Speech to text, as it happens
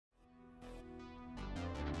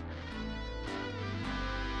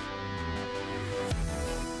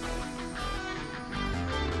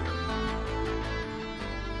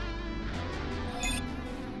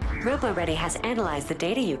RoboReady has analyzed the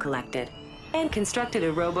data you collected and constructed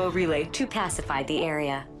a robo relay to pacify the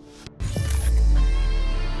area.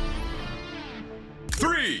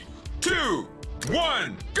 3, 2,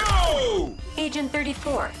 1, go! Agent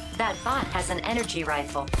 34, that bot has an energy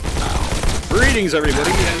rifle. Greetings,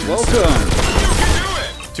 everybody, and welcome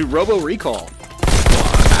to Robo Recall.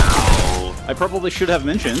 I probably should have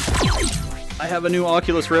mentioned, I have a new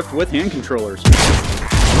Oculus Rift with hand controllers.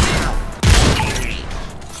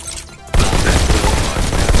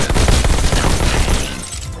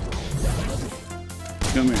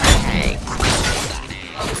 Come here.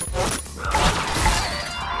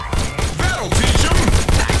 That'll teach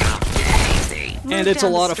 'em! And it's a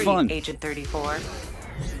lot of fun. Agent 34.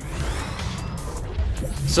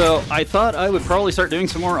 So, I thought I would probably start doing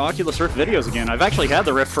some more Oculus Rift videos again. I've actually had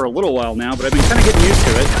the Rift for a little while now, but I've been kind of getting used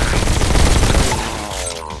to it.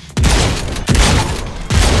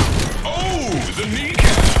 Oh, the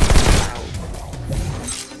kneecap!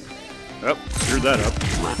 Oh, screwed that up.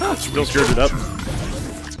 Still screwed it up.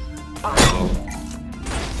 Oh,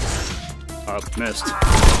 missed.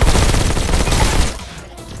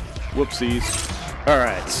 Whoopsies.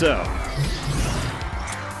 Alright, so,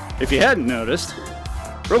 if you hadn't noticed,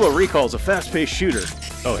 Robo Recall is a fast-paced shooter.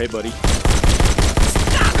 Oh, hey, buddy.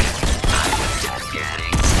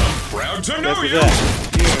 Proud to know you!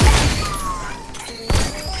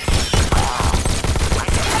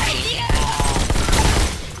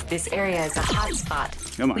 This area is a hot spot.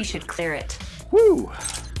 Come on. We should clear it. Woo!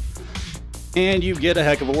 And you get a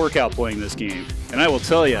heck of a workout playing this game. And I will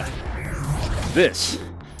tell you, this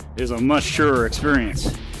is a much surer experience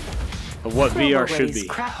of what VR should be.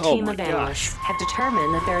 Crack Oh team my of analysts gosh. have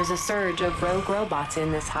determined that there is a surge of rogue robots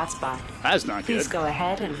in this hotspot. That's not Please good. go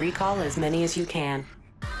ahead and recall as many as you can.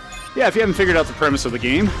 Yeah, if you haven't figured out the premise of the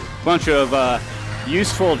game, a bunch of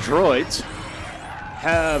useful droids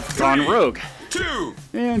have gone rogue. 2,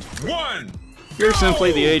 And 1, you're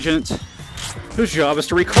simply the agent whose job is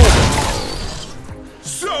to recall them.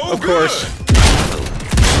 so Of good. course.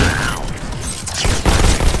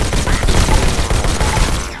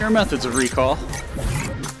 Your methods of recall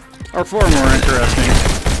are far more interesting.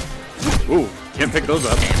 Ooh, can't pick those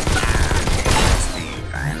up.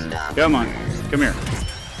 Come on, come here.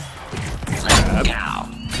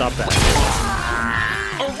 Stop that.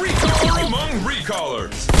 A recaller among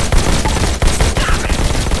recallers!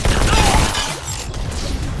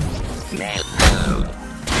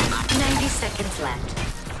 90 seconds left.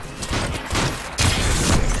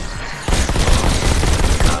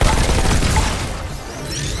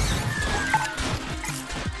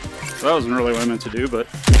 That wasn't really what I meant to do, but...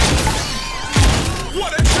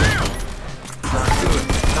 What a champ! Not good,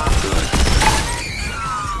 not good.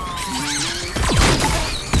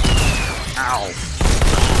 Ow.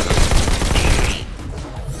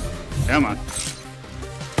 Come on.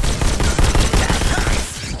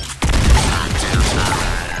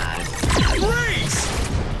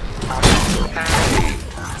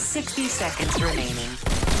 60 seconds remaining.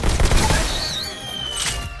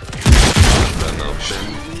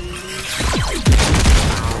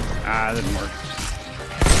 Ah, that didn't work.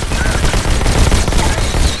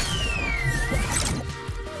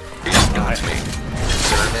 Got me.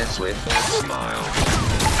 Service with a smile.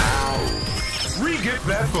 Ow. Re-get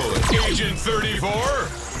that bullet, Agent 34!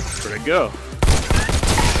 Where'd it go?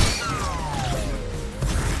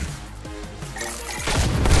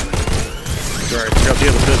 Sorry, I forgot the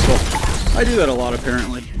other pistol. I do that a lot,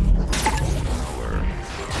 apparently.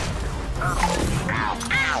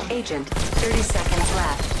 Agent, 30 seconds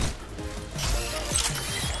left.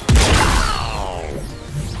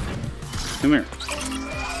 Come here.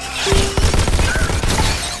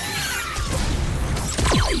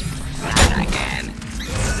 Again.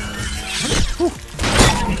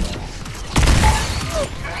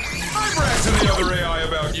 I bragged to the other AI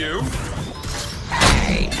about you!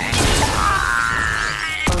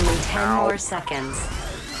 Only 10 more seconds.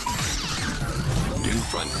 New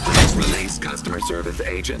front brakes release customer service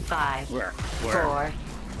agent. 5, Where? 4,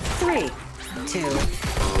 3, 2, 1.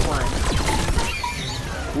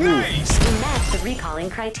 Nice! You met the recalling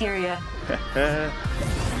criteria.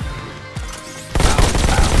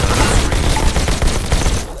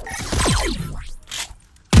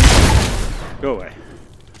 Go away.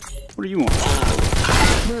 What do you want?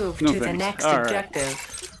 Move No to the thanks. next All right.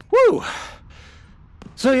 objective. Woo!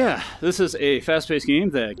 So yeah, this is a fast-paced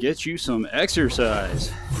game that gets you some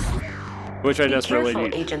exercise, which I Be desperately careful,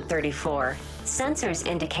 need. Agent 34. Sensors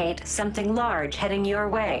indicate something large heading your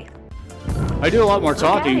way. I do a lot more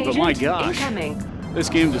talking, Okay, but my Agent, gosh, incoming. this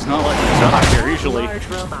game does not let me talk here usually. Large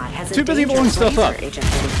robot has a Too busy dangerous blowing stuff laser, up. Agent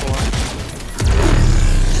 34.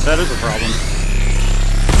 That is a problem.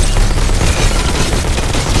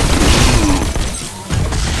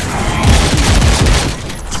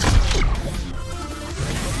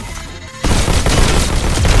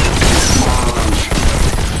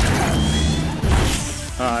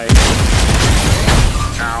 Hi.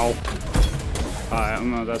 Ow. Hi,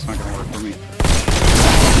 no, that's not gonna work for me.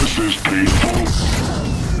 This is painful.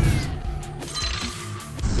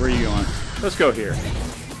 Where are you going? Let's go here.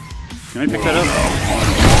 Can I pick that up?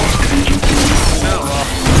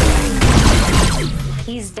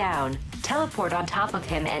 He's down. Teleport on top of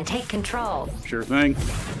him and take control. Sure thing.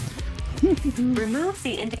 Remove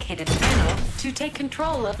the indicated panel to take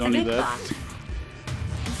control of Don't the need big that. box.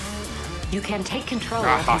 You can take control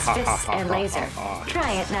of his fists and laser.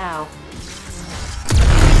 Try it now.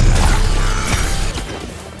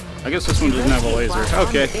 I guess this one doesn't have a laser.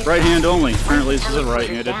 Okay, right hand only. Apparently this is a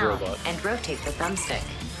right-handed robot. And rotate the thumbstick.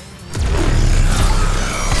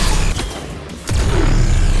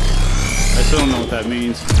 I still don't know what that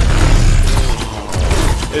means.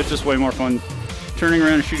 It's just way more fun turning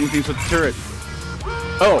around and shooting things with the turret.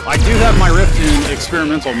 Oh, I do have my Rift in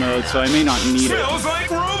experimental mode, so I may not need it. Smells like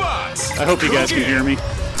robots. I hope you guys can hear me. This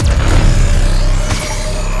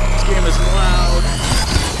game is loud.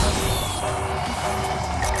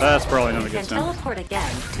 That's probably not a You good can sound. teleport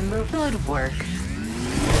again to move. Good work.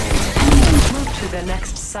 Move to the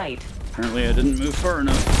next site. Apparently I didn't move far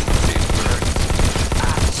enough.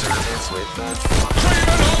 Service with the Train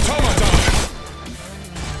an automaton.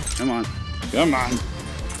 Come on. Come on.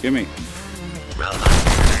 Gimme. robot.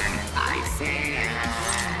 I see.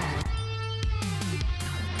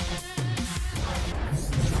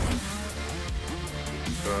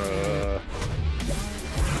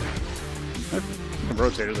 I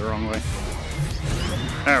rotated the wrong way.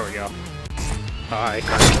 There we go. Hi.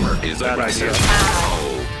 Customer is Bad aggressive. idea.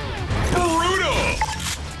 Oh, Brutal.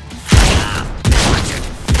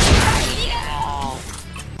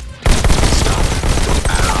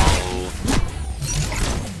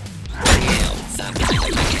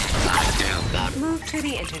 Move to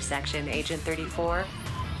the intersection, Agent 34.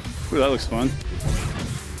 Ooh, that looks fun.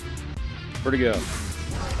 Where'd it go?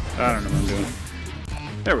 I don't know what I'm doing.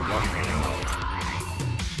 There we go.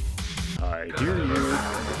 I hear you.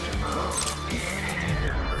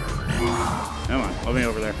 Come on, let me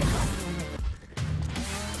over there.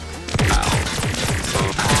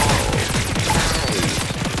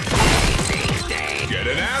 Get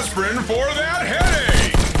an aspirin for that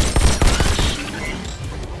headache.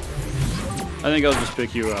 I think I'll just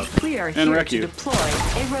pick you up We are and here wreck to you. deploy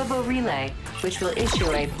a Robo Relay, which will issue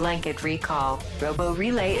a blanket recall. Robo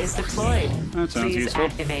Relay is deployed. That sounds Please useful.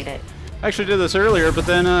 activate it. I actually did this earlier, but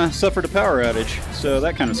then suffered a power outage, so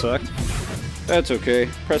that kind of sucked. That's okay.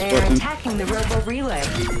 Press They are button. attacking the Robo Relay.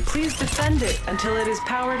 Please defend it until it is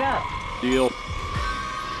powered up. Deal.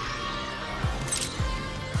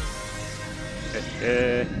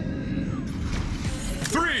 Eh.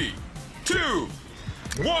 3, 2,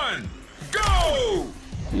 1, go!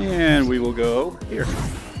 And we will go here.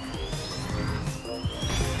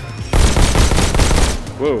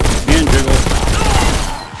 Whoa, hand jiggle.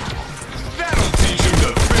 That'll teach him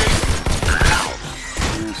to think.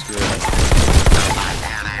 That's good.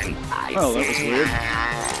 Oh, that was weird.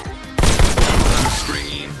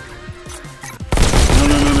 screen. No,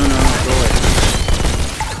 go away.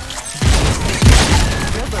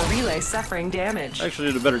 Robo Relay suffering damage. I actually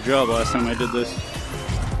did a better job last time I did this.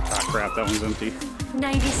 Ah, crap, that one's empty.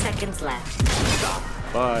 90 seconds left.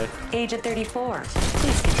 Bye. Agent 34,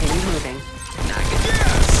 please continue moving.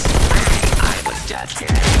 Yes! I was just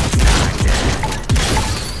getting started.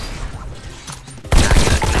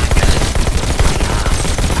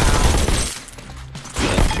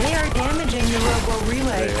 They are damaging the Robo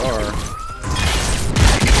Relay. They are.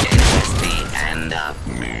 It was the end of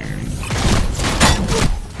me.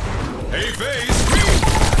 Hey, face, me!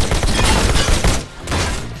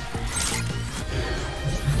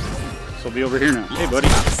 So I'll be over here now. Hey, buddy.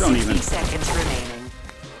 Don't 60 even. seconds remaining.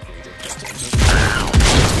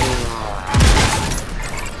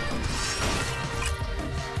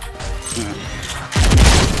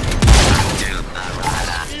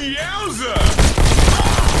 Yowza!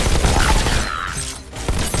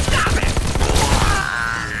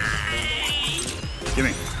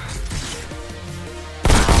 Gimme.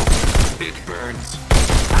 It burns.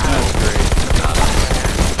 That's great.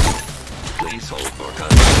 Please hold for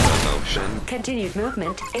customer motion. Continued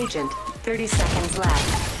movement, Agent. 30 seconds left.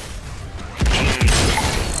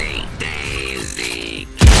 Daisy, Daisy,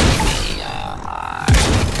 give me a heart.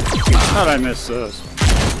 How'd I miss those?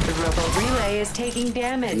 The Robo Relay is taking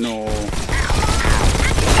damage. No.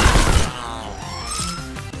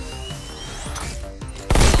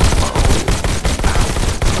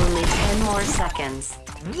 seconds.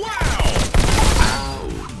 Wow!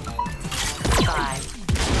 5,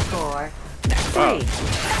 4,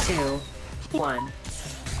 3, 2, 1.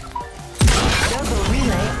 Robo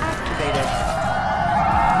Relay activated.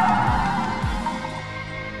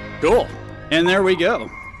 Cool. And there we go.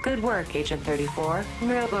 Good work, Agent 34.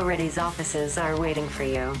 Robo Ready's offices are waiting for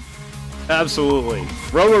you. Absolutely.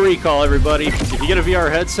 Robo Recall, everybody. If you get a VR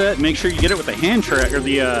headset, make sure you get it with the hand track, or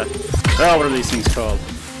the, what are these things called?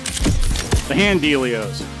 The hand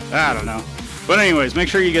dealios. I don't know. But anyways, make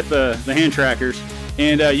sure you get the hand trackers.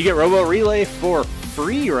 And you get Robo Relay for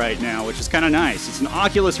free right now, which is kind of nice. It's an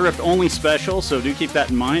Oculus Rift only special, so do keep that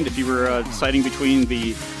in mind if you were deciding between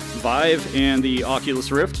the Vive and the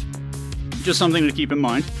Oculus Rift. Just something to keep in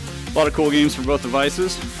mind. A lot of cool games for both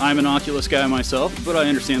devices. I'm an Oculus guy myself, but I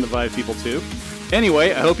understand the Vive people too.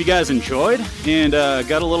 Anyway, I hope you guys enjoyed and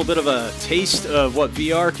got a little bit of a taste of what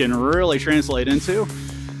VR can really translate into.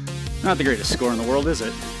 Not the greatest score in the world, is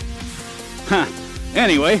it? Huh.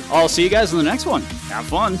 Anyway, I'll see you guys in the next one. Have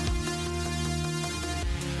fun.